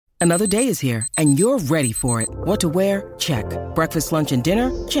Another day is here, and you're ready for it. What to wear? Check. Breakfast, lunch, and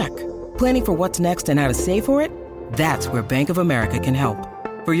dinner? Check. Planning for what's next and how to save for it? That's where Bank of America can help.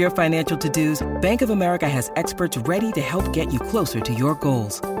 For your financial to-dos, Bank of America has experts ready to help get you closer to your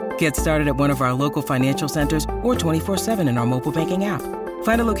goals. Get started at one of our local financial centers or 24/7 in our mobile banking app.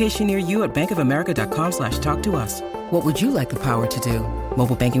 Find a location near you at bankofamerica.com/talktous. What would you like the power to do?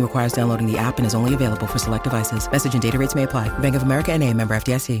 Mobile banking requires downloading the app and is only available for select devices. Message and data rates may apply. Bank of America N.A., member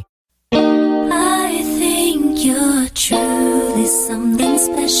FDIC. I think you're truly something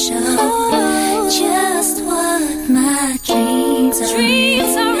special. Just what my dreams are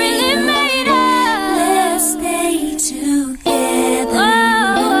really made of. Let's stay together,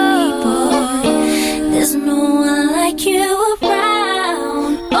 boy. There's no one like you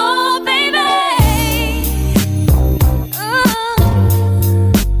around. Oh, baby.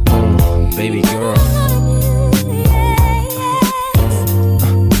 Baby girl.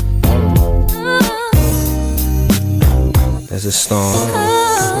 There's a storm.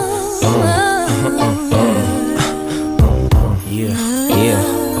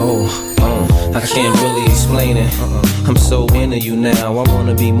 I can't really explain it. I'm so into you now. I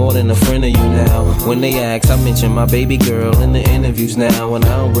wanna be more than a friend of you now. When they ask, I mention my baby girl in the interviews now. And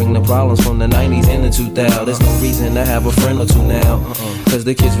I don't bring the problems from the 90s and the 2000s. There's no reason to have a friend or two now. Cause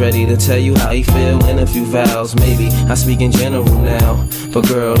the kid's ready to tell you how he feel in a few vows. Maybe I speak in general now. But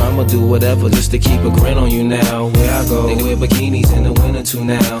girl, I'ma do whatever just to keep a grin on you now. Where I go, they wear bikinis in the winter too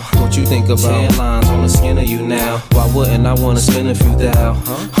now. What you think about tan lines on the skin of you now? Why wouldn't I wanna spend a few thou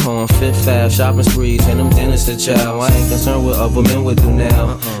on Fifth Ave, shopping sprees, and them dinners to chow? I ain't concerned what other men would do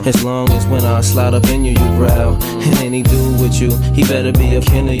now. As long as when I slide up in you, you growl. And any dude with you, he better be a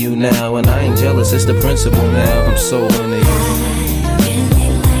kin of you now. And I ain't jealous, it's the principle now. I'm so into you.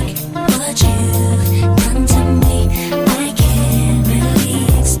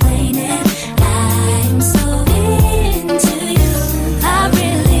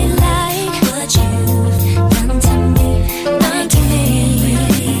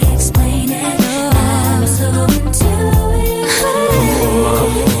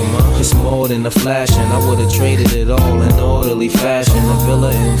 In the flashing, I would've traded it all in orderly fashion. A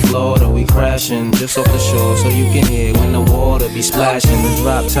villa in Florida, we crashing just off the shore, so you can hear when the water be splashing. The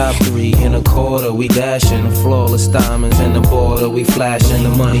drop top 3 in a quarter, we dashing. The flawless diamonds in the border, we flashing. The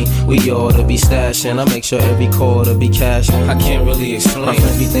money we ought to be stashing. I make sure every quarter be cashing. I can't really explain. My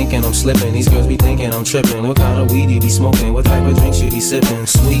friends be thinking I'm slipping, these girls be thinking I'm tripping. What kind of weed you be smoking? What type of drinks you be sipping?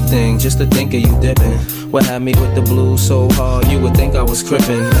 Sweet thing, just to think of you dipping. What had me with the blues so hard, you would think I was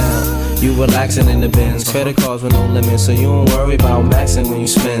crippin'. Now you relaxing in the bins, credit cards with no limits, so you don't worry about maxing when you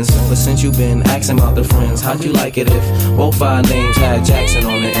spend. But since you been asking about the friends, how'd you like it if both our names had Jackson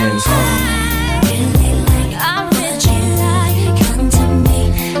on the ends?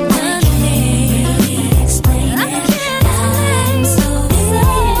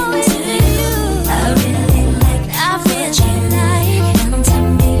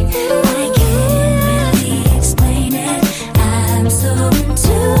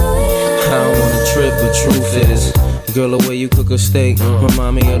 Truth is, girl, the way you cook a steak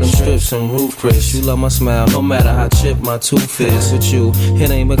remind me of them strips and roof crisps. You love my smile, no matter how chipped my tooth is. With you,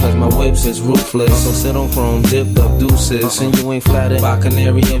 it ain't because my whips is ruthless. So sit on chrome, dipped up deuces. And you ain't flattered by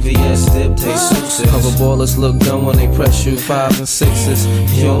Canary and VS dip, taste suits. Cover ballers look dumb when they press you. 5s and 6s,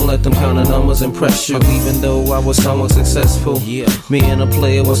 you don't let them count the numbers impress you. Even though I was somewhat successful, me and a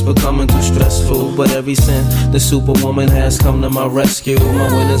player was becoming too stressful. But every since the superwoman has come to my rescue, my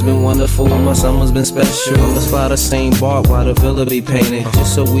winter's been wonderful, my summer's been special. Let's fly the same bark while the villa be painted,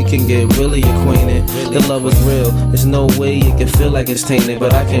 just so we can get really acquainted. The love is real, there's no way it can feel like it's tainted,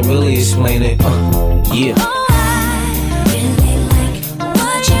 but I can't really explain it. Yeah.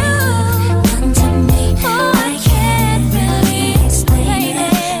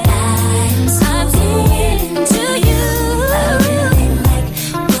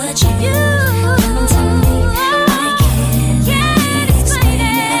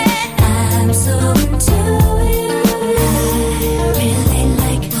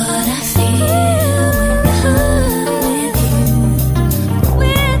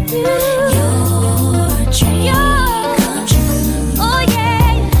 Dream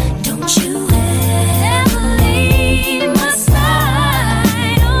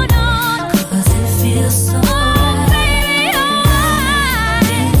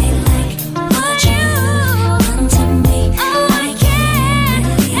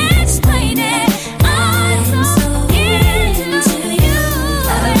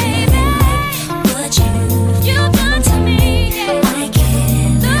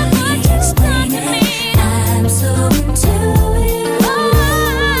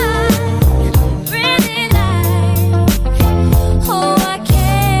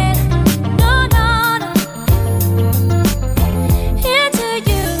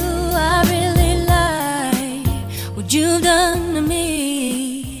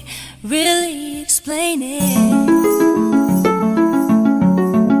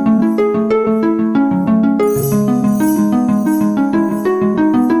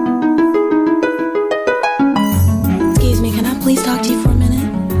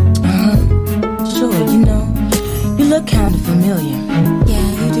look kind of familiar. Yeah,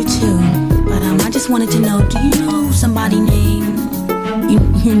 you do too. But I just wanted to know, do you know somebody named...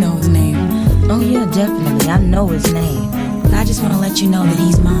 You know his name. Oh yeah, definitely. I know his name. But I just want to let you know that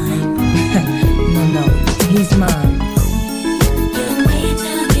he's mine. No, he's mine.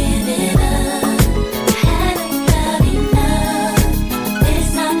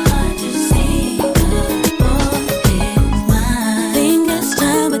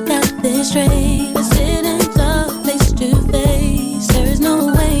 Straight, we're sitting up face to face. There is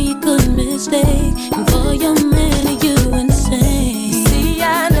no way you could mistake. And for your man, you insane. You see,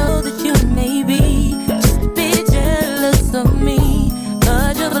 I know that you may be just a bit jealous of me,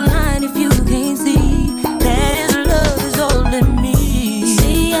 but you're blind if you can't see that his love is all in me. You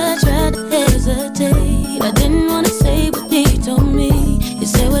see, I tried to hesitate. I didn't want to say what he told me. You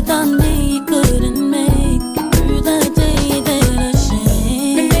said without me you couldn't make it through the day that I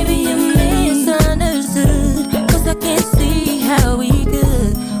shame. And baby, you I can't see how we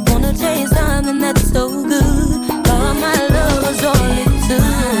could wanna taste something that's so good. All my love was all it took.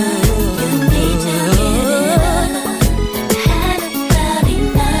 You need to get it up. Had about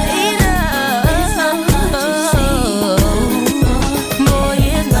enough. It's not hard to see. Boy,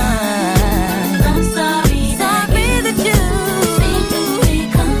 it's mine. I'm sorry that you seem to be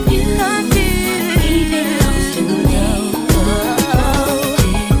confused. He belongs to me.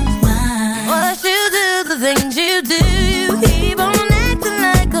 It's mine. What you do, the things you do, you keep on acting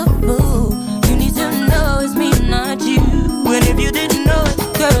like a fool. You need to know it's me, not you. And if you didn't know it,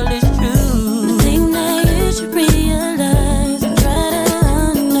 girl, it's true. The thing that you should realize and try to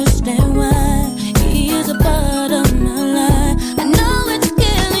understand why he is a part of my life. I know it's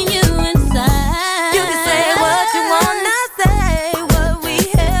killing you inside. You can say what you wanna say, what we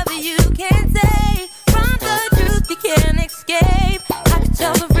have you can't say. From the truth you can't escape. I can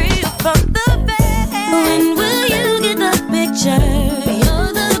tell the real from the fake. When will you get the picture?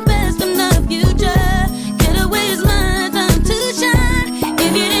 You're the best in the future. Get away, it's my time to shine.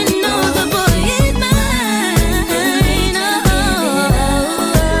 If you didn't know, the boy is mine. Oh,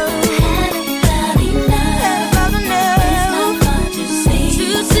 had about enough. It's not hard to see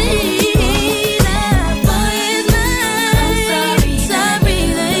that boy is mine. I'm sorry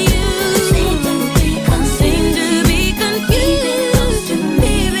that you seem to be confused. He belongs to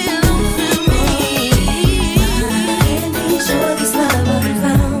me. Sure this love I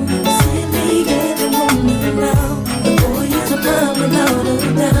found is in me every moment now. The boy is a man without a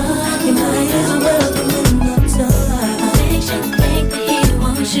doubt. You might as well come in the time. Makes you think that he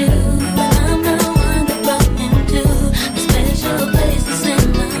wants you, but I'm the one that brought him to a special place that's in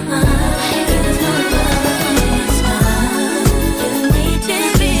my heart. Here's my love, it's mine. You need to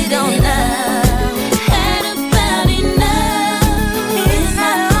get on love. Had about enough. It's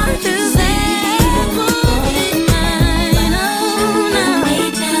not hard to say.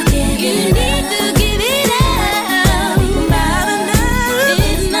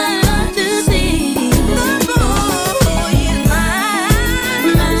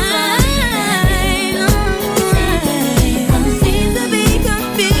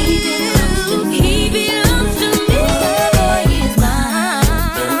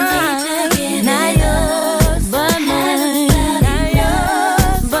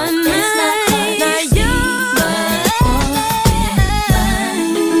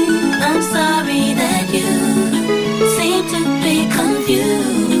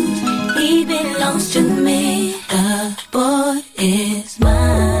 He belongs to me. The boy is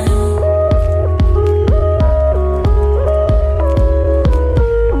mine.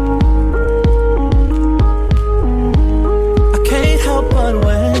 I can't help but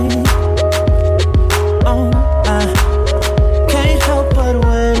wait. Oh, I can't help but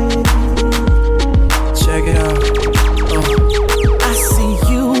wait. Check it out. I see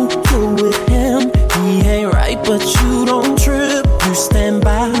you with him. He ain't right, but you don't trip. You stand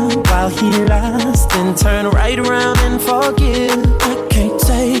by while he lies, then turn right around and forgive. I can't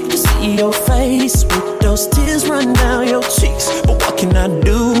take to see your face with those tears run down your cheeks. But what can I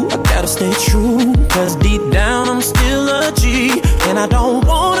do? I gotta stay true, cause deep down I'm still a G. And I don't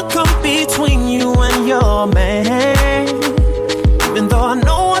wanna come between you and your man, even though I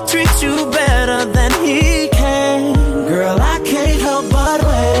know I treat you better than he can. Girl, I can't help but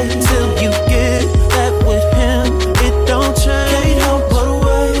wait till you get that with him. It don't change. Can't help but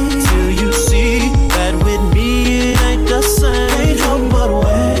wait till you see that with me it ain't the same. Can't help but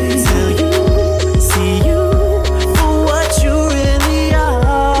wait till you see you for what you really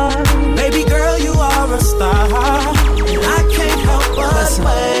are. Baby girl, you are a star, and I can't help but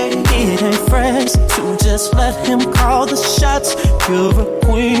wait. It ain't fresh to just let him call the shots. you're a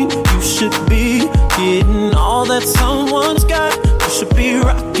queen. You should be getting all that someone's got. You should be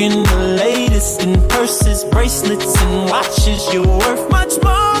rocking the latest in purses, bracelets, and watches. You're worth much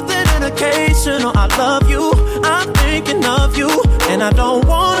more than an occasional I love you. I'm thinking of you, and I don't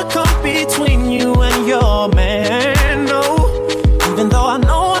wanna come between you and your man, no. Even though I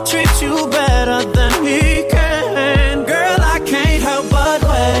know I treat you better than he can. Girl, I can't help but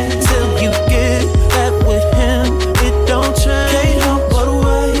wait till you get that with him. It don't change. Can't help but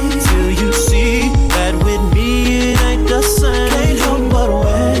wait till you see that with me it ain't the same. Can't help but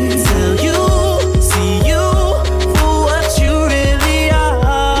wait till you see you for what you really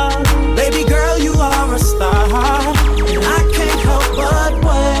are. Baby girl, you are a star, and I can't help but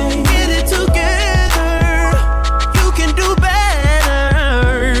wait. Get it together, you can do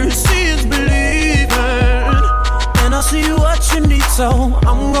better. See is believing, and I see what you need, so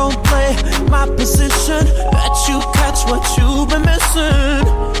I'm gonna play my position. Let you catch what you've been missing.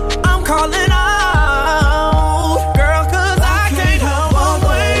 I'm calling out, girl, 'cause I can't help but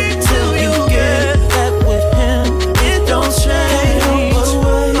wait till you get that with him. It don't change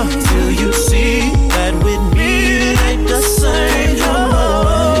till you see that with me it ain't the same.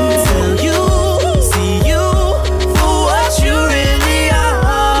 Till you see you for what you really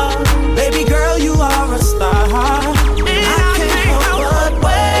are. Baby girl, you are a star, and I can't help but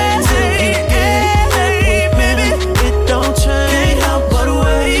wait till you get that with me. It don't change. Can't help but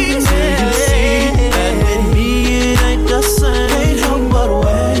wait till you see that with me it ain't the same. Can't help but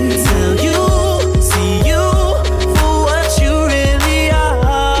wait till you see you for what you really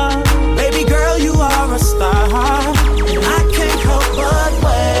are. Baby girl, you are a star, and I can't help but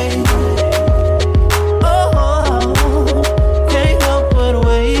wait. Oh, can't help but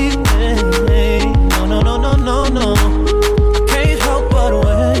wait. No, no, no, no, no, no. Can't help but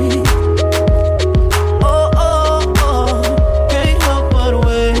wait. Oh, can't help but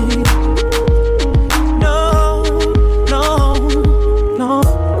wait. No, no, no.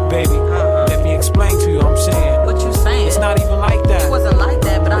 Baby, let me explain to you what I'm saying. What you saying? It's not even like that. It wasn't like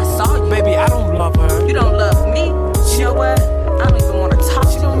that, but I saw you. Baby, I don't love her. You don't love me. You know what? I don't even want to talk to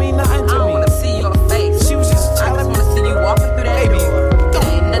She you. don't mean nothing I to don't me. want to see your face. She was just I just telling want me. to see you walking through that Baby, door. There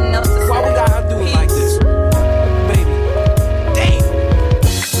ain't nothing else to say. Why we gotta do it like this? Baby, damn.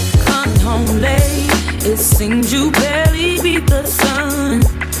 Come home late, it seems you barely beat the sun.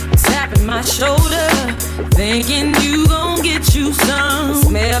 Tapping my shoulder, thinking you gon' get you some.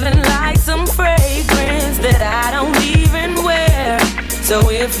 Smelling like some fragrance that I don't even wear. So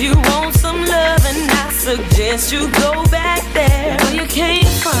if you want some loving, I suggest you go back there where you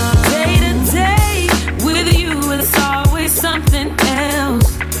came from. Day to day with you, it's always something else.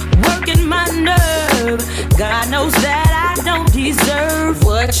 Working my nerve, God knows that I don't deserve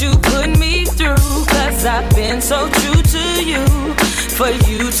what you put me through. 'Cause I've been so true to you. For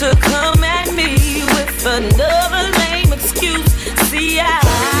you to come at me with another lame excuse. See, I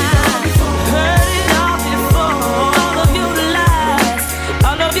heard it all before. All of your lies,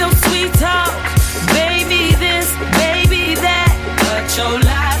 all of your sweet talk. Baby this, baby that. But your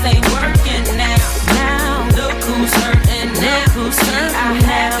lies ain't working now. Now, look who's hurting now. Look who's hurting I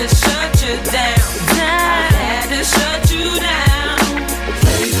had to shut you down. I had to shut you down.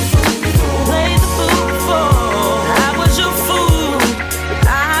 Play the fool before. I was your fool.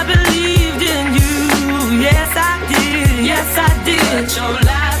 I believed in you. Yes, I did. Yes, I did. But your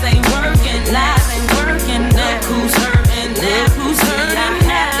lies ain't working. Lies ain't working now. Look who's hurting now. Look who's hurting now. I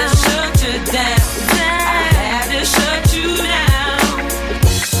had to shut you down. I had to shut you down.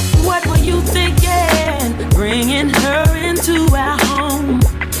 What were you thinking? Bringing her into our home.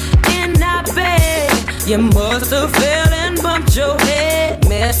 In our bed, you must have fell and bumped your head.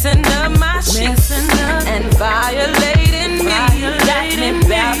 Messing up my sheets and violating me. Got me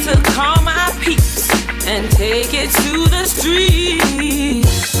about to call my peace and take it to the street.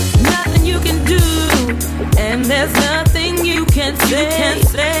 Nothing you can do, and there's nothing you can say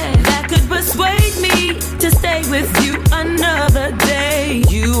that could persuade me to stay with you another day.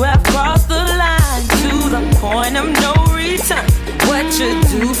 You have crossed the line to the point of no return. What you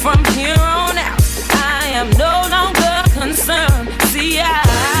do from here on out, I am no longer concerned. See, I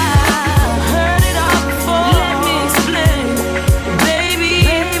heard it all before. Let me explain, baby.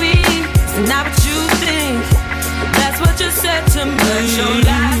 It's not what you think. That's what you said to me. But your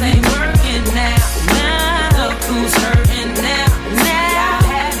lies ain't working now. Look who's hurting now. I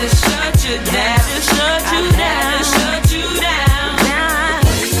had to shut you down. I had to shut you down.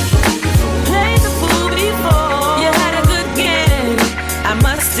 Play the fool before. You had a good game, I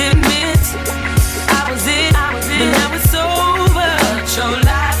must admit. I was it, but now it's over. But your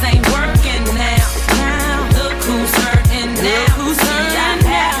lies ain't working now. Look who's hurting now.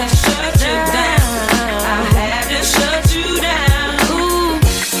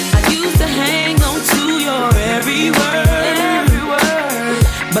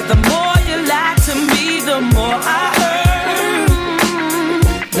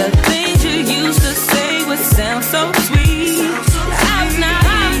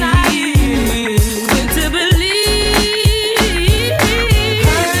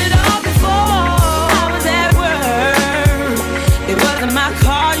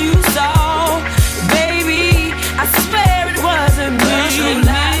 you saw, baby, I swear it wasn't me. But your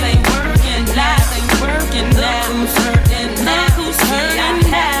lies ain't working, lies ain't working now. Look who's hurting now, who's hurting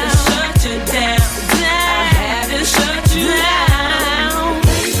now. I had to shut you down, I had to shut you down.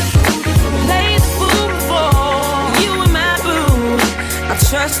 Play the fool before you and my boo. I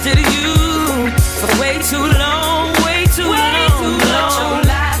trusted you for way too long, way too long. But your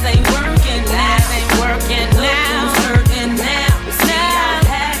lies ain't working now, ain't working now. Who's hurting now? See, I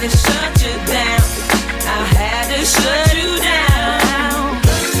had to shut you down, I had to shut you down.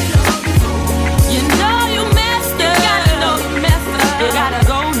 You know you messed up, you gotta know you messed up. You gotta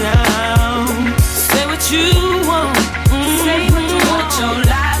go now, say what you want, say what you want. But your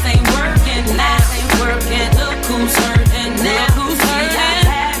lies ain't working now, ain't working. Look who's hurting now, who's hurting. I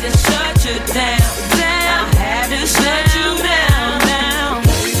had to shut you down, I had to shut you down.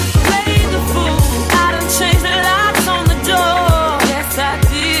 Play the fool, I done changed the locks on the door. Yes, I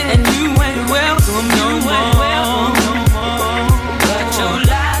did, and you ain't welcome no more. But your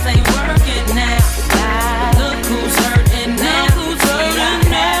lies ain't working now. Look who's hurting now, who's hurting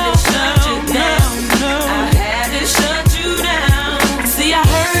now. I had to shut you down, I had to shut you down. See, I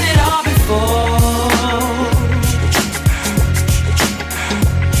heard it all before.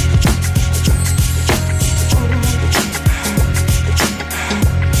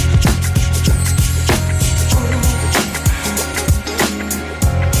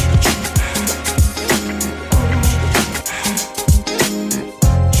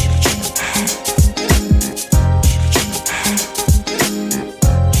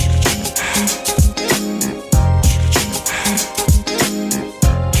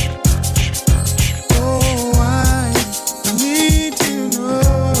 Oh, I need to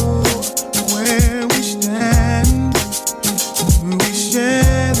know where we stand. Do we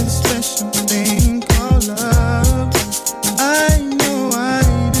share this special thing called love? I know I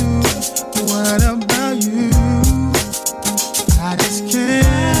do. What about you? I just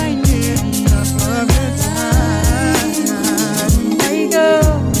can't get enough of your time. I go.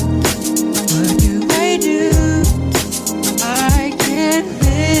 What do I do? I can't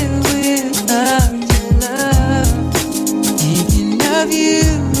live without your love. Thinking of you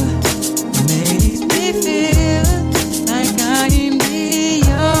makes me feel like I am the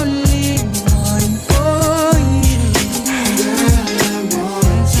only one for you. Girl, I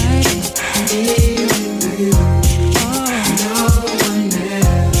want to be with you. No one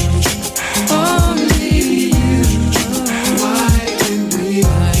else, only you. Why can't we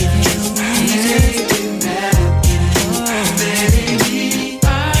make it happen? Baby, I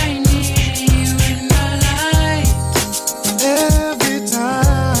need you in my life. Every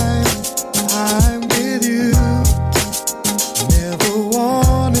time I'm with you, never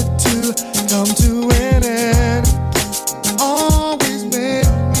wanted to come to an end. Always make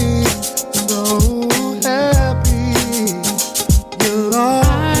me so happy. You'll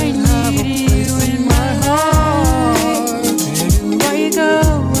always have a place in my heart. Where do I go?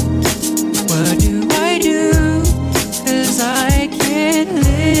 What do I do? 'Cause I can't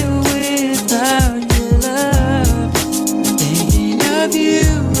live without your love. Thinking of you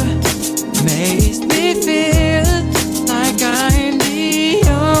makes me feel like I'm the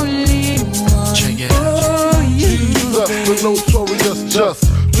only one. Check it for you. Us with notorious just.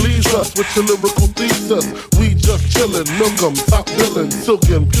 Please us with your lyrical thesis. We just chillin', milk 'em, top billin',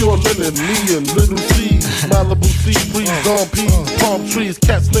 silkin', pure linen, me and Little C, Malibu sea breeze, on peas, palm trees,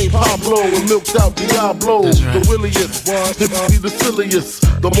 cats named Pablo and milked out Diablo. That's right. The williest, hips be the silliest.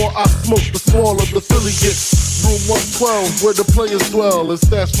 The more I smoke, the smaller the Philly gets. Room 112, where the players dwell, and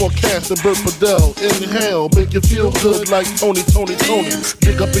stash more cash than Bert Fidel. Inhale, make you feel good like Tony.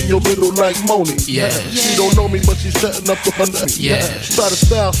 Dig up in your middle like Moni. Yeah. She don't know me, but she's setting up for her neck. Yeah. Try to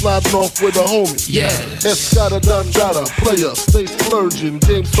style sliding off with a homie. Yeah. Escada Dundada, player, stay splurging.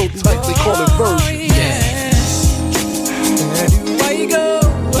 Game so tight they call it version. Yeah. Where do I go?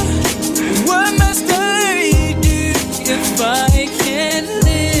 What must I do if I can't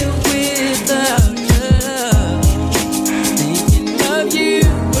live without your love? Thinking of you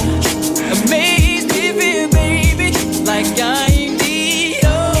amazes me, feel, baby, like I'm the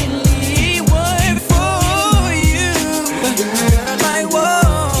only one for you. Girl, I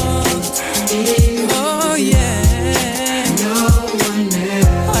want, oh yeah, no one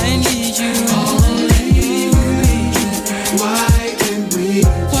else. I need you. Why can't we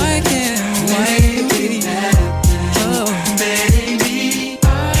make it happen? Oh, baby.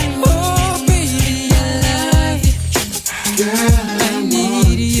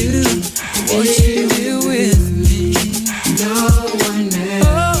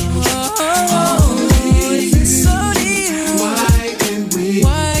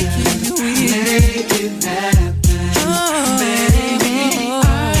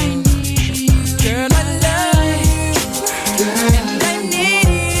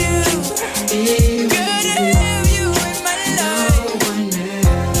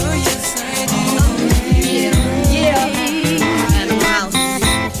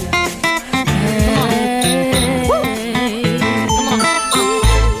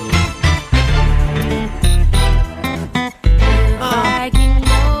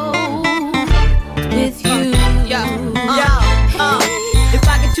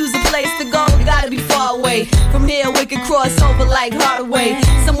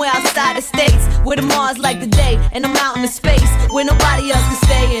 where the Mars like the day, and I'm out in the space where nobody else can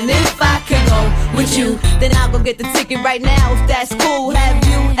stay. And if I could go with you, then I'll go get the ticket right now, if that's cool. Have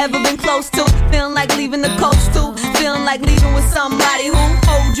you ever been close to feeling like leaving the coast too? Feeling like leaving with somebody who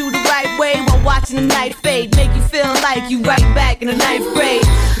hold you the right way while watching the night fade, make you feel like you right back in the 9th grade,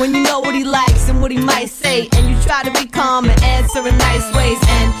 when you know what he likes and what he might say, and you try to be calm and answer in nice ways.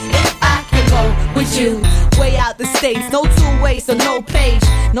 And if I could go with you, way out the states, no two-way, so no page,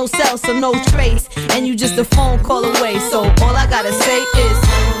 no cell, so no trace, and you just a phone call away. So all I gotta say is,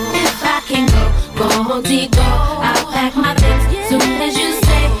 if I can go home, go, I'll pack my things. Soon as you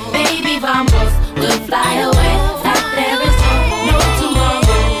say, baby, vamos, we'll fly away like there is no tomorrow.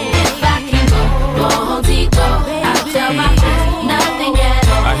 If I can go home, go, I'll tell my friends nothing at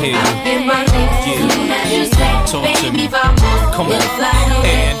all. I hear you. I'll get my things. Soon as you say, baby, vamos, Come we'll on. fly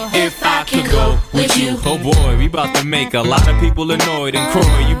away. And if I could go with you, oh boy, we about to make a lot of people annoyed. And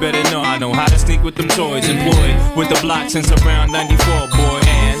Croy, you better know I know how to sneak with them toys. Employed with the block since around 94, boy.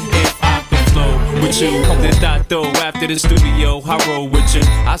 And if I could flow with you, then I throw after the studio, I roll with you.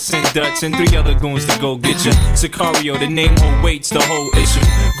 I send Dutch and 3 other goons to go get you. Sicario, the name whole waits the whole issue.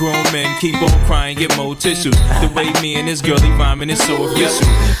 Grown men keep on crying, get more tissues. The way me and this girlie rhyming is so official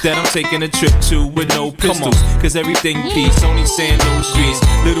that I'm taking a trip to with no pistols. Cause everything peace, only sand, no streets.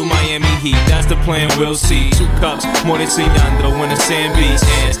 Little Miami Heat, that's the plan, we'll see. 2 cups, more than Cidando when the sand beats.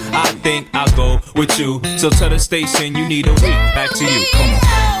 And I think I'll go with you. So tell the station you need a week. Back to you, come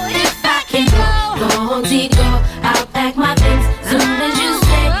on. If I can go home, go, I'll pack my things. Soon as you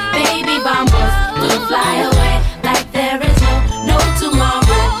say, baby, vamos, we'll fly away like there is no tomorrow.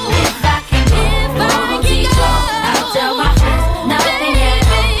 If I can go home, go, I'll tell my friends nothing at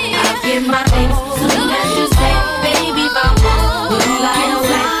all. I'll give my things. Soon as you say, baby, vamos, we'll fly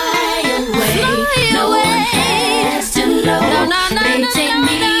away. No one has to know. They take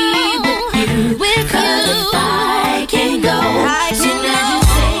me with you. 'Cause if I can go, soon as you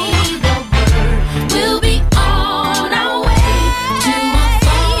say the word, we'll be on our way to a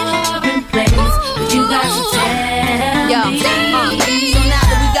foreign place. But you got to tell me. so now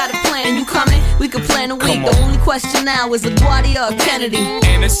that we got a plan, you coming? We can plan a week. Come The on. only question now is LaGuardia or Kennedy.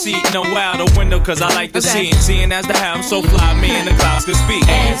 And a seat, no out the window, cause I like to see. And seeing as the house so fly, me and the clouds can speak.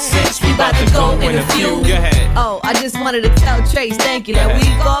 And since we about to go in a few, go ahead. Oh, I just wanted to tell Trace, thank you. That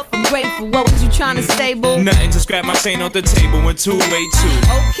week off, I'm grateful. What was you trying to say, boo? Nothing, just grab my chain off the table and 2-way-2.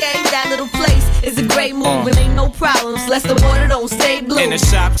 Okay, that little place is a great move. It ain't no problems, less the water don't stay blue. In the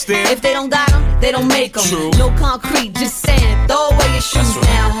shop still. If they don't got them, they don't make them. True. No concrete, just sand. Throw away your shoes right.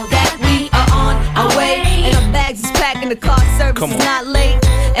 now that we are on our way. And our bags is packed and the car service Come is on. not late.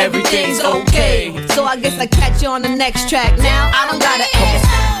 Everything's okay. So I guess I catch you on the next track. Now I don't gotta ask.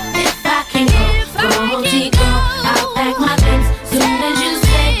 If I can go home, go, I'll pack my things. Soon as you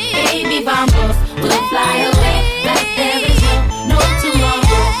say, baby, vamos, we'll fly away like there is no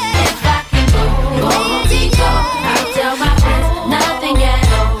tomorrow. If I can go home, go, I'll tell my friends nothing at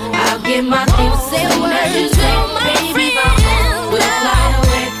all. I'll give my things. Soon as you say, baby, vamos, we'll fly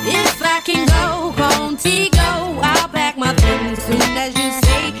away. If I can go home, go, I'll pack my things. Soon as you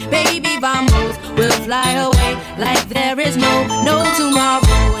say, baby, vamos, we'll fly away like there is no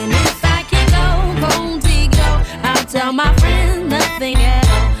tomorrow. And if I can go home, go, I'll tell my friends nothing at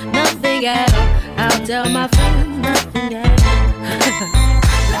all, nothing at all. I'll tell my friends nothing at all.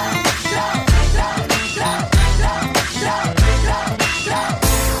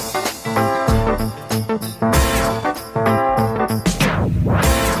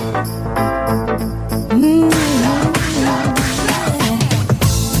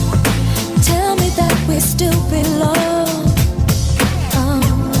 Tell me that we still belong.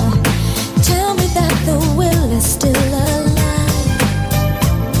 Tell me that the will is still alive.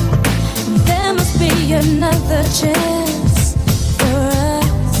 There must be another chance for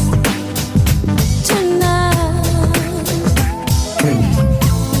us tonight.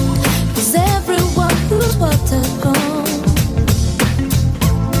 'Cause everyone who's walked alone,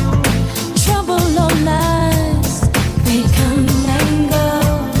 trouble on lives, they come and go.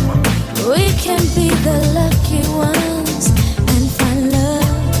 We can be the lucky ones and find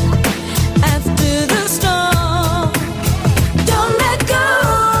love after the storm. Don't let go,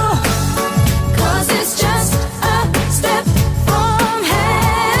 'cause it's just a step from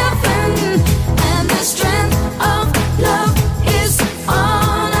heaven, and the strength of love is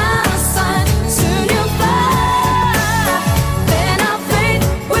on our side. Soon you'll fly, then our faith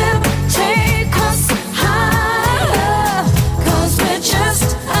will take us higher, 'cause we're just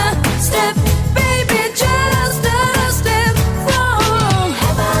a step, baby, just a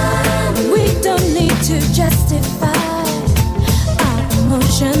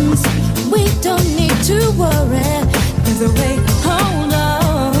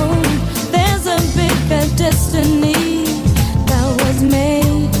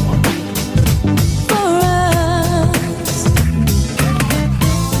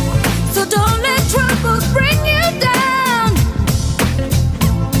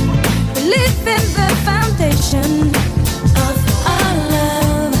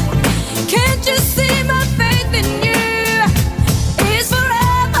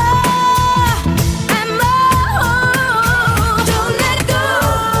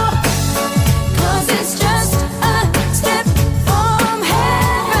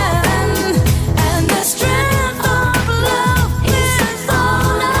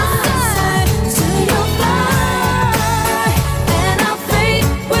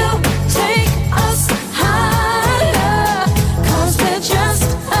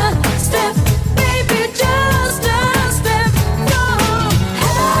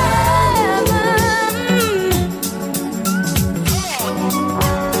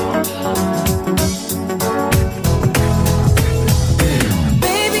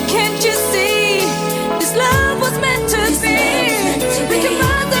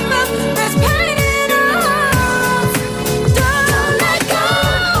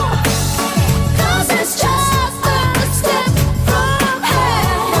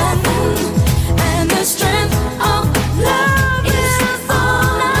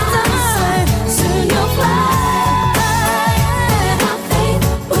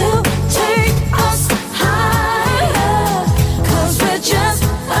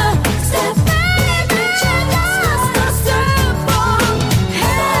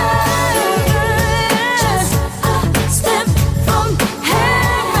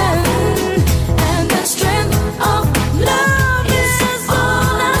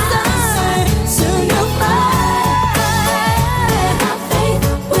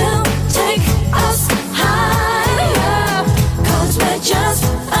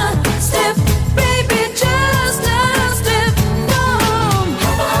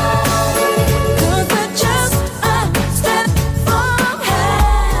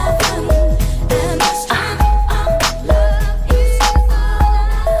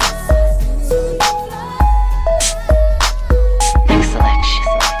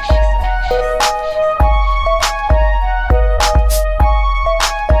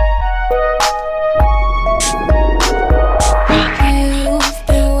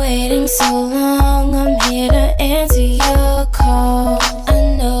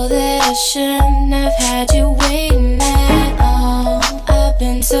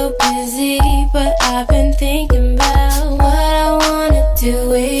do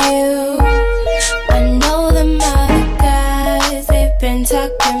with you. I know them other guys, they've been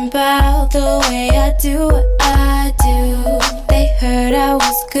talking about the way I do what I do. They heard I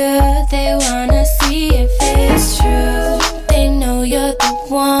was good, they wanna see if it's true. They know you're the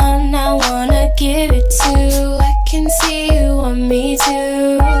one I wanna give it to. I can see you want me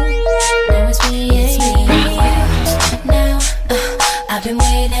too. Now it's me and you. Now I've been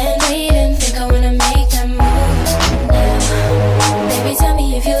waiting, think I wanna make that move now. Baby, tell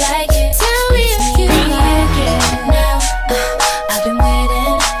me if you like it. Tell me if you like it. Now I've been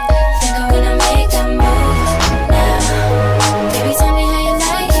waiting, think I wanna make that move now. Baby, tell me how you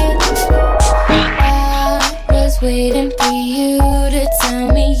like it. I was waiting for you to tell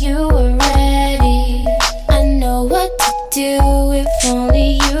me you were ready. I know what to do if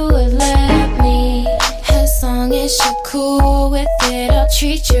only you would let me. As long as you're cool with it, I'll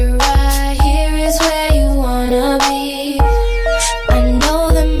treat you right. Here is where you wanna be. I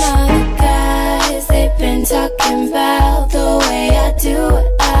know them other guys, they've been talking about the way I do what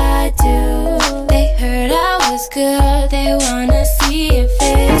I do. They heard I was good, they wanna see if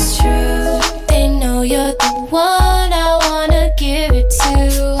it's true. They know you're the one I wanna give it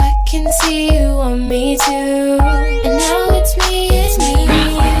to. I can see you want me too. And now it's me and you.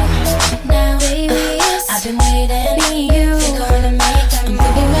 Now, baby, I've been waiting. Me and you. Think I wanna make that move.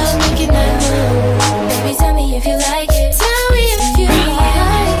 I'm thinking about making that move. Baby, tell me if you like it. Tell me if you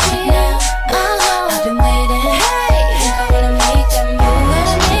like it. Now, I've been waiting. Think I wanna make that move.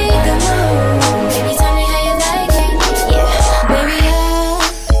 Wanna make that move. Baby, tell me how you like it. Yeah, baby,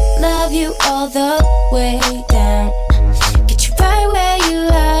 I love you all the way down. Get you right where you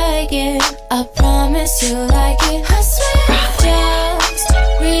like it. I promise you like it. I swear. Just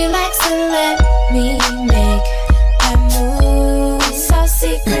relax and let me make that move. It's our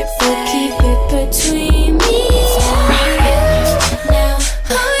secret, but keep it between me and you. Now,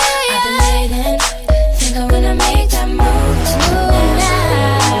 I've been waiting. Think I wanna make that move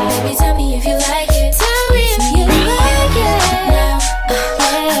now. Baby, tell me if you like it. Tell me if you like it. Now,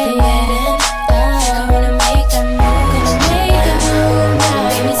 I've been waiting. Think I wanna make that move. Gonna make that move now.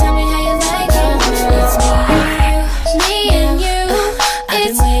 Baby, tell me how you like it. It's me.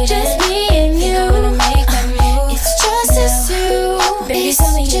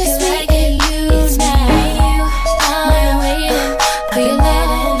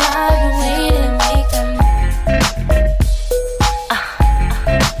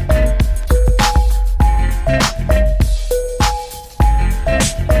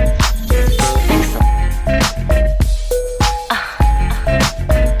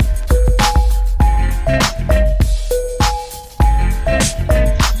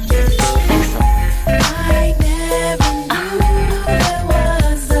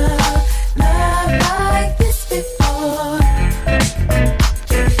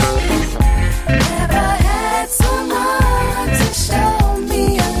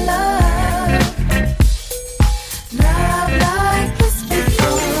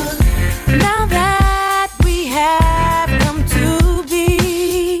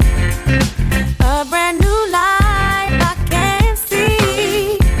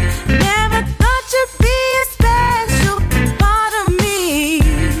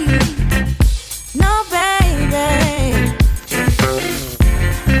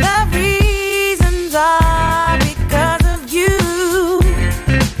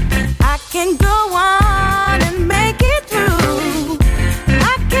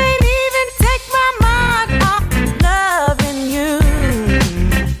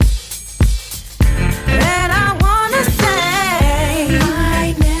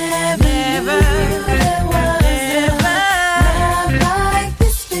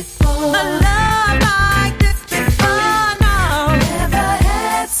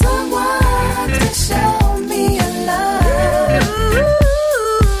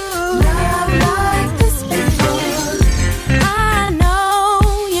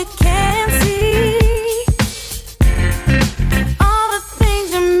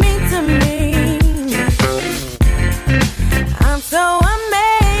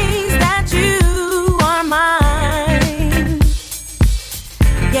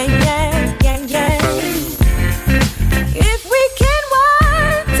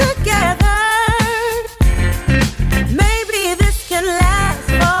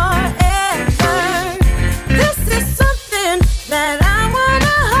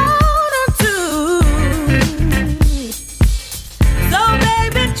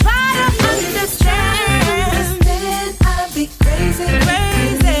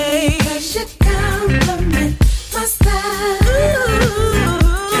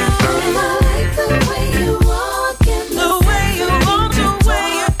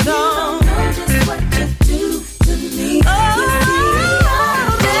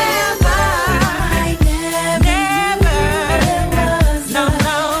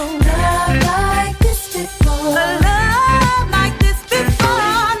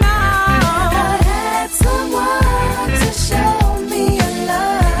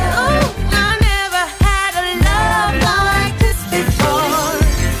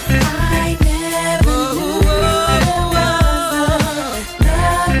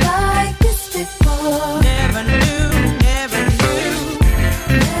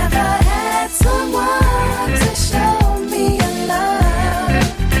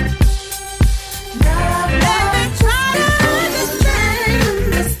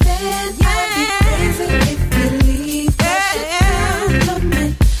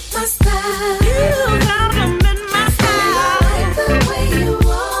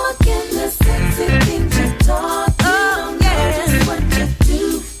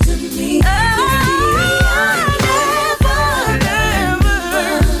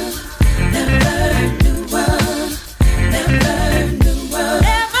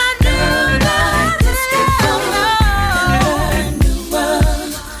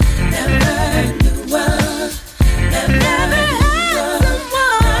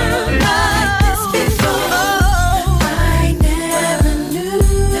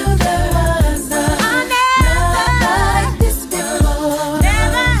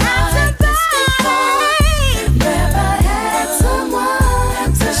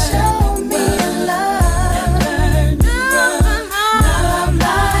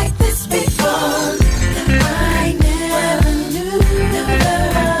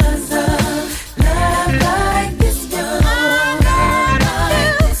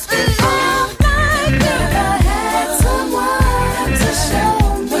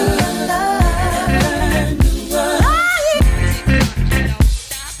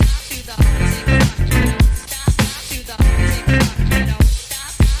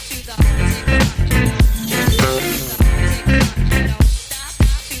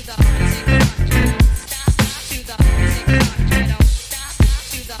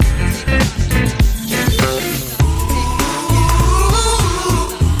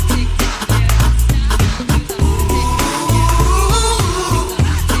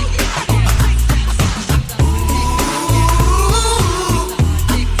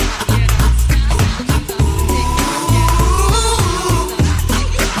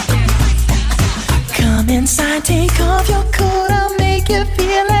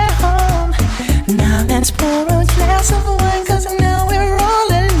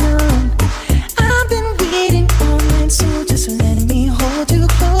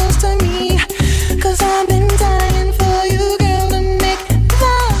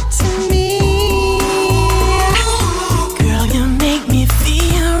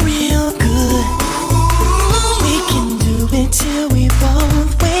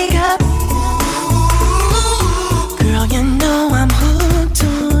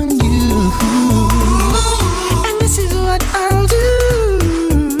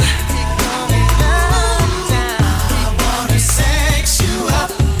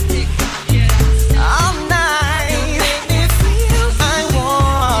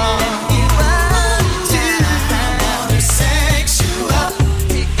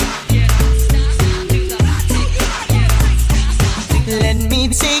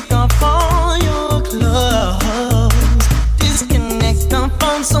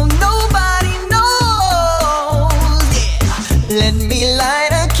 Baby, light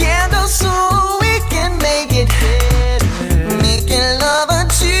a candle so we can make it better. Making love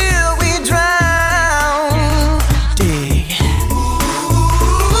until we drown. Dig.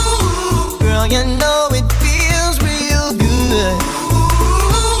 Girl, you know it feels real good.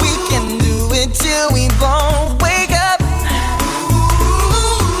 We can do it till we both wake up.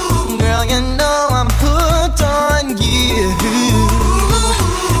 Girl, you know I'm hooked on you.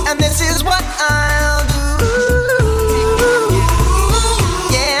 And this is what I'll do.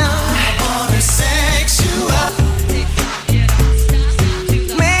 Yeah.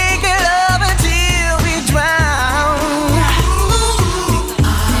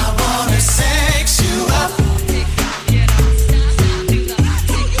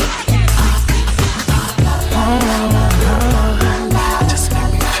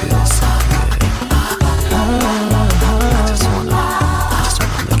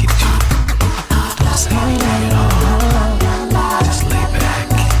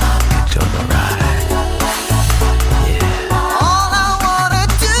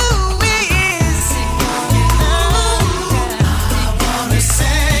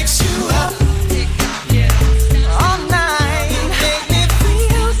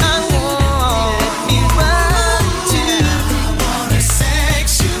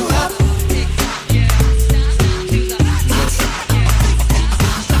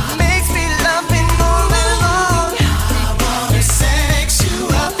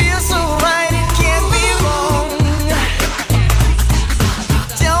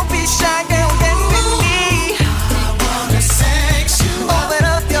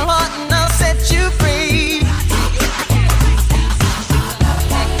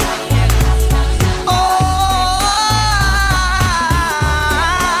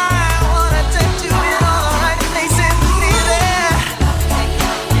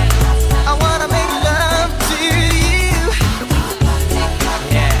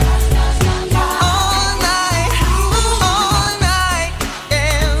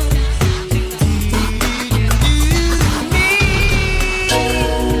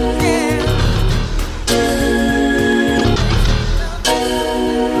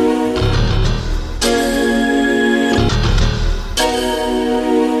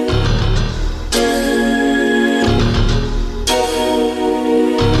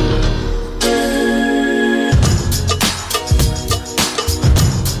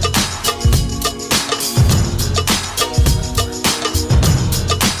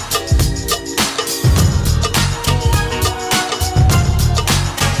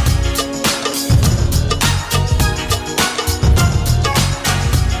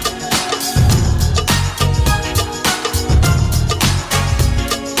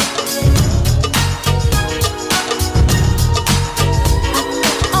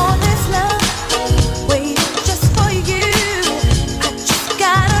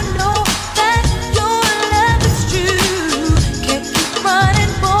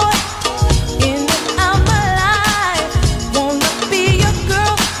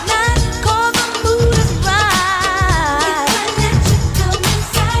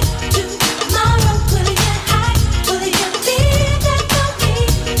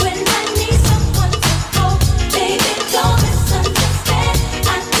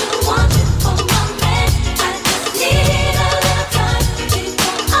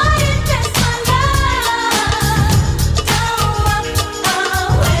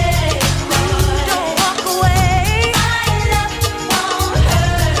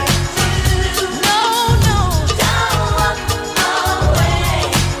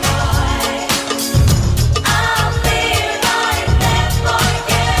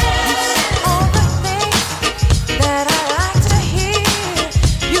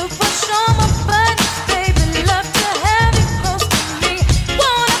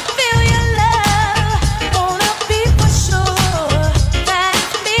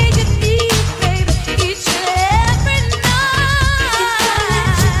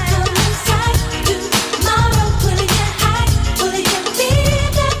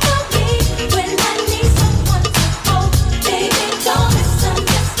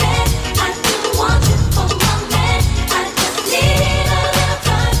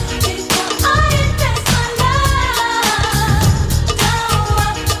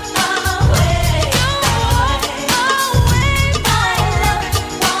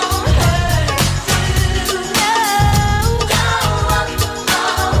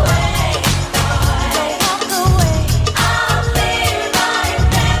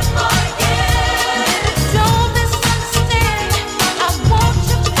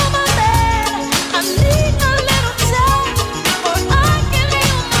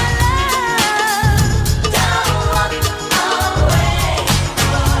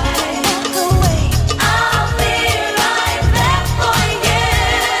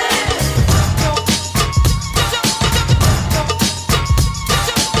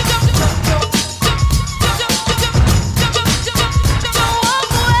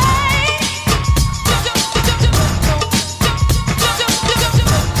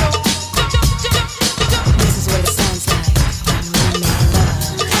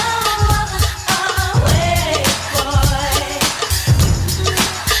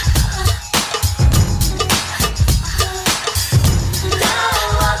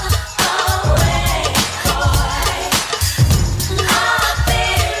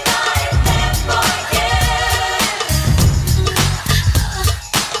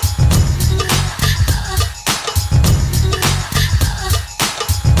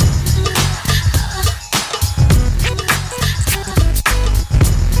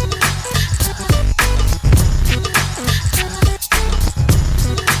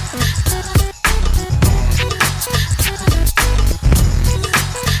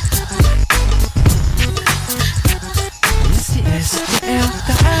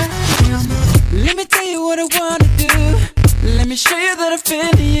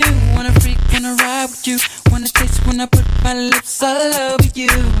 feeling you. Wanna freak, wanna ride with you. Wanna taste when I put my lips all over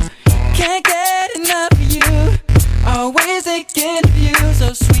you. Can't get enough of you. Always thinking of you.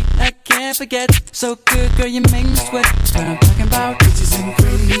 So sweet, I can't forget. So good, girl, you make me sweat. That's what I'm talking about. Peaches and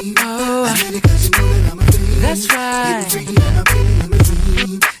cream. Oh, I need it 'cause you know that I'm a fiend. that's right. Getting freaky and I'm feeling in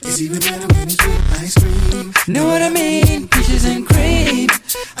between. It's even better when it's with ice cream. Know what I mean? Peaches and cream.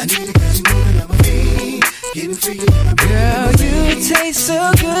 I need it 'cause you know that I'm a fiend. Getting freaky and I'm Girl, you taste so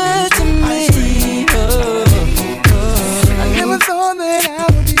good to me. Oh, oh. I never thought that I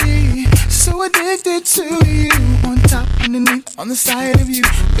would be so addicted to you. On top, underneath, on the side of you.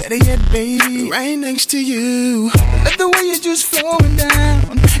 Better yet, baby, right next to you. Let the way you're just flowing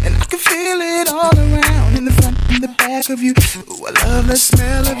down, and I can feel it all around. In the front, in the back of you. Ooh, I love the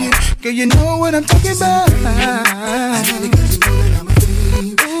smell of you. Girl, you know what I'm talking about. I need it 'cause you know that I'm a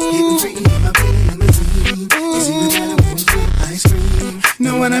fiend. Getting freaky and I'm feeling in between. It's even better when it's with ice cream.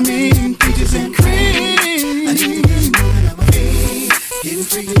 Know what I mean? Peaches and cream. I need it 'cause you know that I'm a fiend. Getting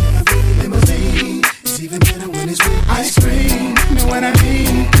freaky and I'm feeling in between. It's even better when it's with ice cream. Know what I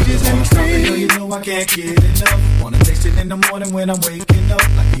mean? Peaches and cream. Girl, you know I can't get enough. Wanna taste it in the morning when I'm waking up.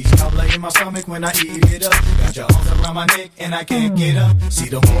 Like each cobbler in my stomach when I eat it up. Got your arms around my neck and I can't get up. See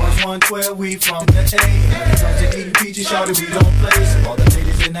the boys 112, we from the A. When to eating peaches, shawty, we don't play. So all the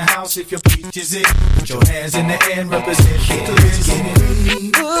ladies in the house, if your peach is it, put your hands in the air and represent the list.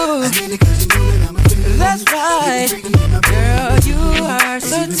 Ooh, that's right. Girl, you are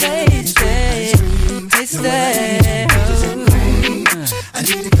so tasty. Tasty. I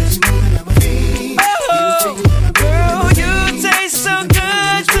need it 'cause you know that I'm a fiend. Oh, girl, you taste so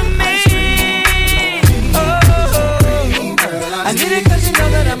good to me. Oh, I need it 'cause you know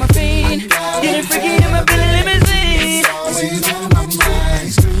that I'm a fiend. Getting freaky in my Billy limousine.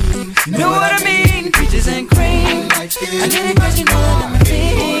 Know what I mean? Peaches and cream. I need it 'cause you know that I'm a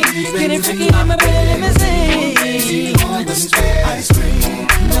fiend. Getting freaky in my Billy limousine.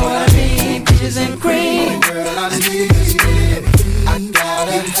 Know what I mean? Peaches and cream. I need it 'cause you know that I got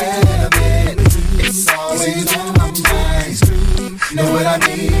it in a bit. It's always on my mind. Know what I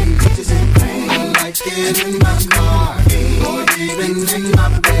mean? Peaches and cream. I like it in my car, or even in my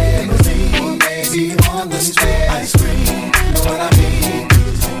bed, or maybe on the street. Ice cream. Know what I mean?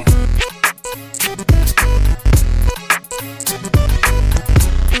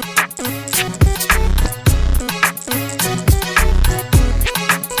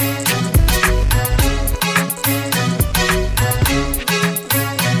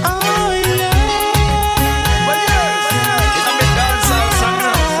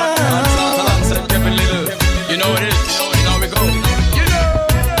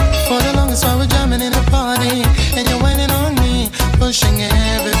 Pushing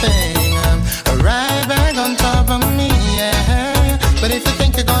everything right back on top of me, yeah. But if you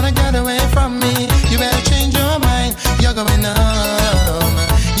think you're gonna get away from me, you better change your mind. You're going home.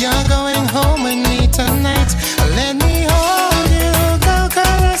 You're going home with me tonight. Let me hold you, go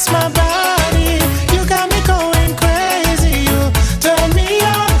caress my body. You got me going crazy. You turn me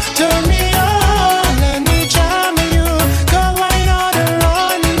on, turn me on. Let me charm you, go right on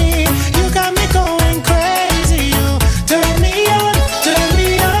around me. You got me going crazy. You turn me on.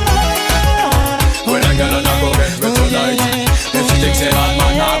 When I get on, I go get me tonight. If she thinks it hard,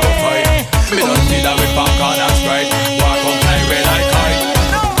 man, I go fight. Me don't need that with popcorn and Sprite. Walk on play with like kite.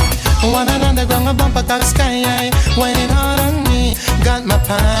 One on underground, a bumper top sky, waiting hard on me. Got my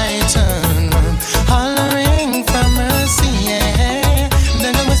python hollering for mercy, yeah.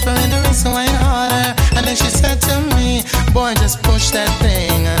 Then I whisper in the ring, so I ain't harder. And then she said to me, boy, just push that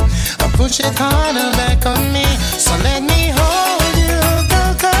thing, push it harder back on me. So let me hold you, go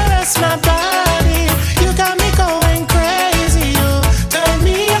caress my body. You got me going crazy. You turn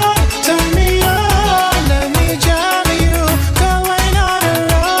me on, turn me on. Let me jam you, go right on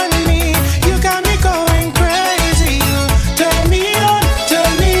around me. You got me going crazy. You turn me on,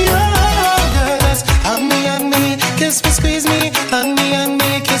 turn me on. Girl, just hug me, kiss me, squeeze me. Hug me,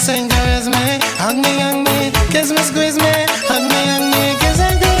 kiss and caress me. Hug me, kiss me, squeeze me. Hug me, kiss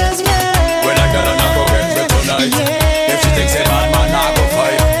and caress me. When I get on, I go get me tonight. If she thinks it hard, man, I go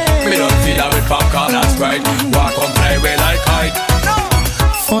fight. Me don't feel that with popcorn and Sprite. Walk on play with like kite.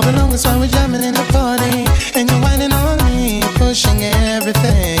 For the longest while we're jamming in the party, and you're whining on me, pushing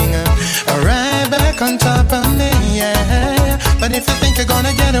everything right back on top of me, yeah. But if you think you're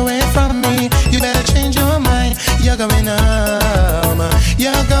gonna get away from me, you better change your mind. You're going home.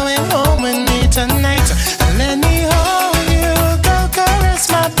 You're going home with me tonight. Let me hold you, go caress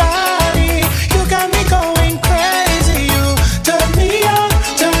my body. You got me going crazy. You turn me on,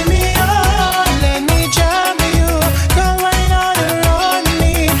 turn me on. Let me jam you, go right on around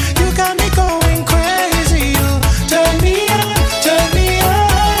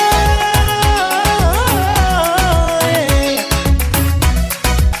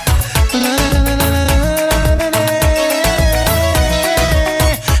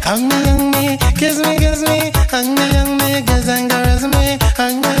Hug me, kiss me, hug me, kiss and caress me,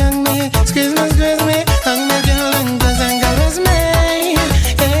 hug me, squeeze me, hug me, girl, and kiss and caress me.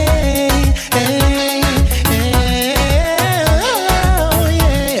 Hey, hey, hey, oh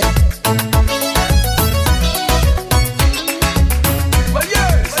yeah. Well,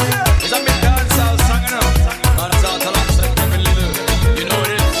 yes, it's a big dancehall song, you know. Dancehall alongside Kevin Little. You know what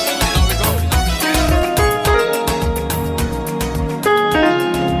it is. Now we go.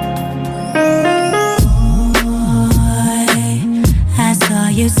 I saw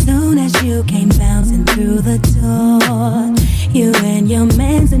you soon as you came bouncing through the door. You and your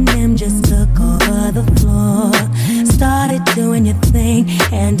mans and them just took over the floor. Started doing your thing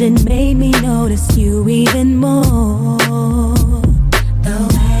and it made me notice you even more. The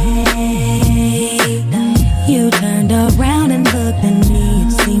way you turned around and looked at me,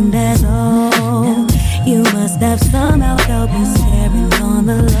 it seemed as though you must have somehow felt me staring on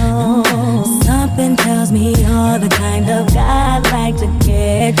the low. Something tells me you're the kind of guy I'd like to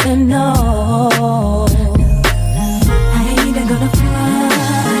get to know. I ain't even gonna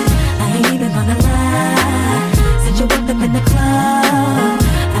front, I ain't even gonna lie. Since you walked up in the club,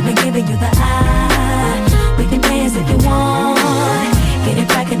 I've been giving you the eye. We can dance if you want, get it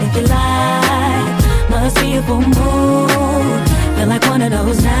crackin' if you like. Must be a full moon, feel like one of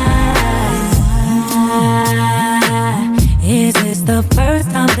those nights. Is this the first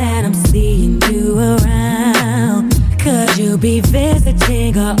time that I'm seeing you around? Could you be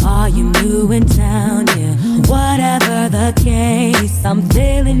visiting or are you new in town? Yeah, whatever the case, I'm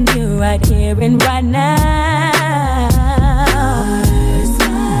feeling you right here and right now.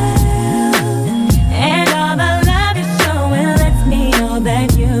 And all the love you're showing lets me know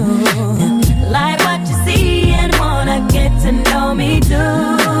that you like what you see and wanna get to know me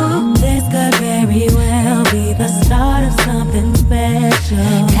too. This could very well be the start of something special.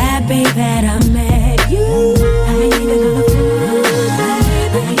 Happy that I met you. I ain't even gonna fool,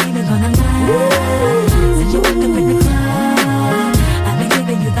 I ain't even gonna lie. Since you walked up in the club, I've been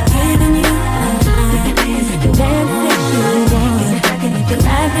giving you the eye. You can dance if you want, you can if you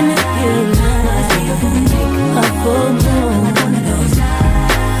like and if you like. A full moon, one of those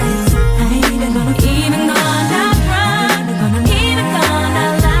nights. I ain't even gonna run, even gonna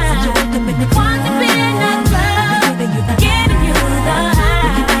lie. Since you walked up in the club, want to be in that club, giving you the eye.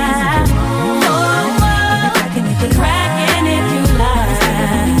 Cracking if you like.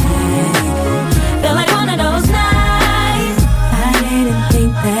 Feel like one of those nights. I didn't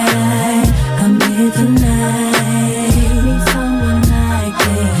think that I'd come here tonight. Meet someone like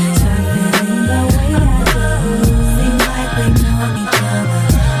this, start feeling the way I do. Seem like we know each other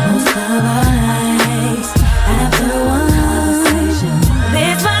most of our lives. After one conversation,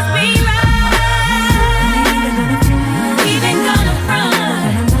 this must be right. Even gonna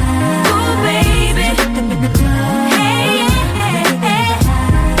front, ooh baby.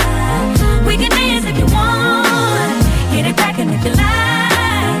 We can dance if you want, get it crackin' if you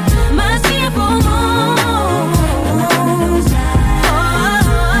like. Must be a full moon.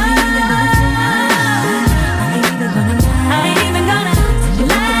 I ain't even gonna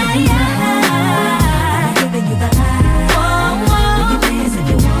lie. Giving you the eye. We can dance if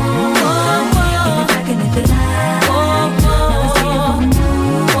you want, get it crackin' if you like. Must be a full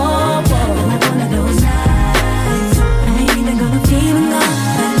moon. Like one of those nights. I ain't even gonna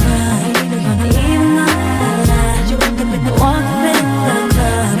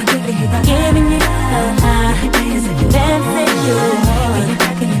giving you the eye, dancing you want,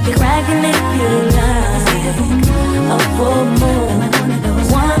 cracking if you like. A full moon,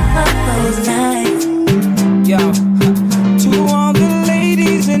 one of those nights. Yo, to all the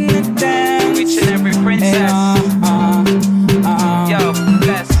ladies in the dance, Each and every princess. Yo,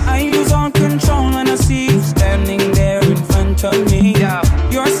 bless. I lose all control when I see you standing there in front of me. Yo.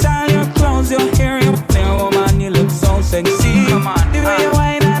 Your style, your clothes, your hair, your hair, woman, you look so sexy. Come on, The way you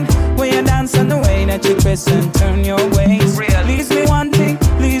whine and way you dance and the way that you twist and turn your waist. Real. Leaves me wanting,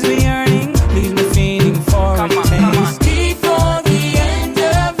 leaves me yearning, leaves me feeling for Come a on, taste. come on. Before the end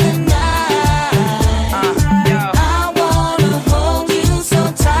of the night, Yo, I wanna hold you so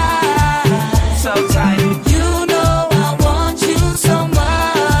tight. so tight. You know I want you so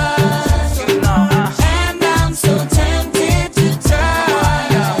much, You know, and I'm so tempted to try.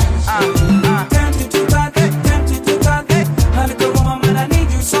 Tempted to touch, tempted to touch. A little woman, I need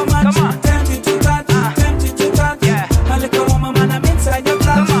you so much. Come on. Tempted to touch, tempted to touch. Yeah.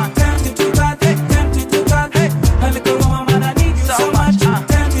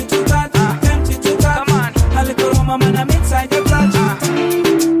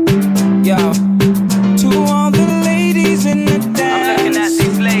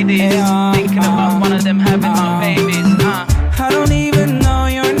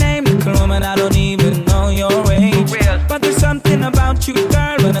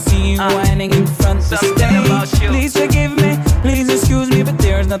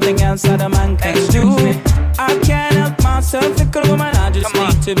 nothing else that a man can do. I can't help myself, fickle woman, I just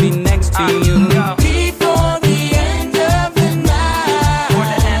need to be next to you. Before the end of the night,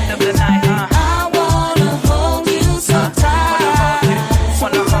 I wanna hold you so tight.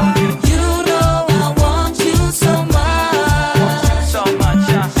 You know I want you so much,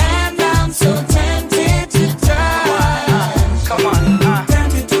 and I'm so tempted to try. Come on,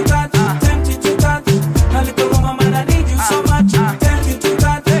 tempted to touch, tempted to touch. A little woman, man, I need you so much. Tempted to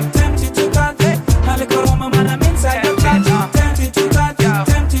touch, tempted to touch. A little woman, man, I'm inside your clutch. Tempted to touch,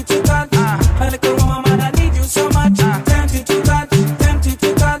 tempted to touch. A little woman, man, I need you so much. Tempted to touch, tempted to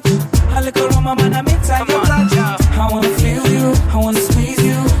touch. A little woman, man, I'm inside your clutch. I wanna feel you, I wanna squeeze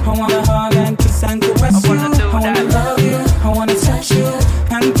you, I wanna hug and kiss and caress you. I wanna love you, I wanna touch you,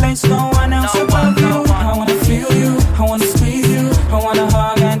 and place no one else above you. I wanna feel you, I wanna squeeze you, I wanna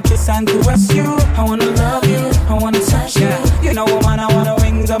hug and kiss and caress you. I wanna love you, I wanna touch you. You know, woman, I wanna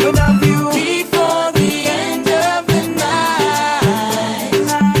wings up above you. Before the end of the night,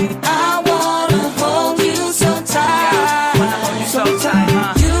 I wanna hold you so tight. So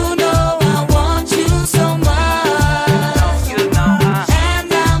tight. You know I want you so much.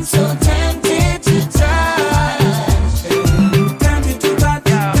 And I'm so tempted to touch. Tempted to touch,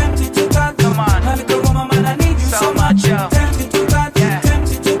 tempted to touch. Come on, a little woman, man, I need you so much. Tempted to touch,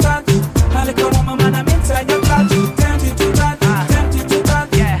 tempted to touch. A little woman, man, I'm inside your clutch. Tempted to touch, tempted to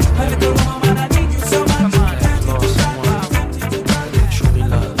touch. A little woman, man, I need you so much. Tempted to touch, Truly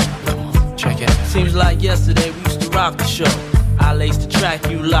love. Check it out. Seems like yesterday we used to rock the show. I laced the track,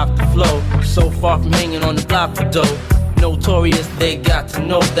 you locked the flow. So far from hanging on the block for dough. Notorious, they got to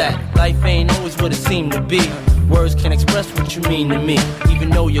know that life ain't always what it seemed to be. Words can't express what you mean to me. Even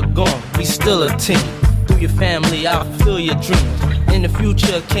though you're gone, we still a team. Through your family, I'll fulfill your dreams. In the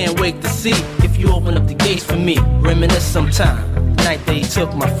future, can't wait to see if you open up the gates for me. Reminisce sometime. Night they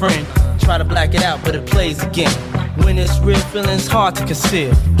took my friend. Try to black it out, but it plays again. When it's real, feeling's hard to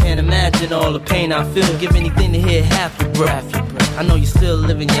conceal. Can't imagine all the pain I feel. Give anything to hear half your breath. I know you're still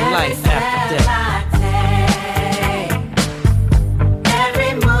living your life after death.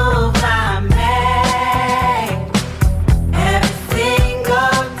 Every move I make, every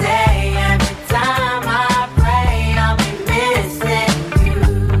single day, every time I pray, I'll be missing you.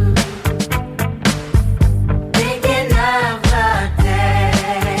 Thinking of the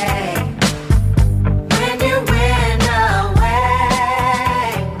day when you went away.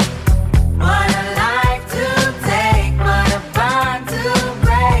 What a life to take, what a bond to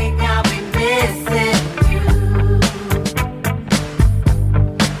break. I'll be missing you.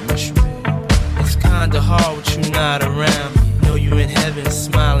 It's kinda hard with you not around. Know you in heaven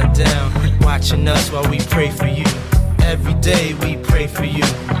smiling down, watching us while we pray for you. Every day we pray for you,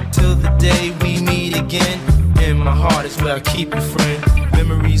 till the day we meet again. In my heart is where I keep you, friend.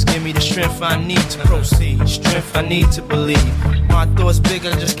 Memories give me the strength I need to proceed, strength I need to believe. My thoughts big,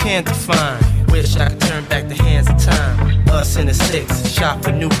 I just can't define. Wish I could turn back the hands of time. Us in the six, shop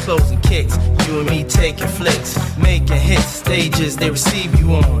for new clothes and kicks. You and me taking flicks, making hits, stages they receive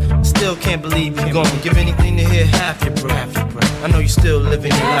you on. Still can't believe you're gone. Give anything to hear half your breath. I know you still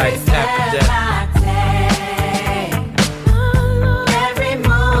living your life after death.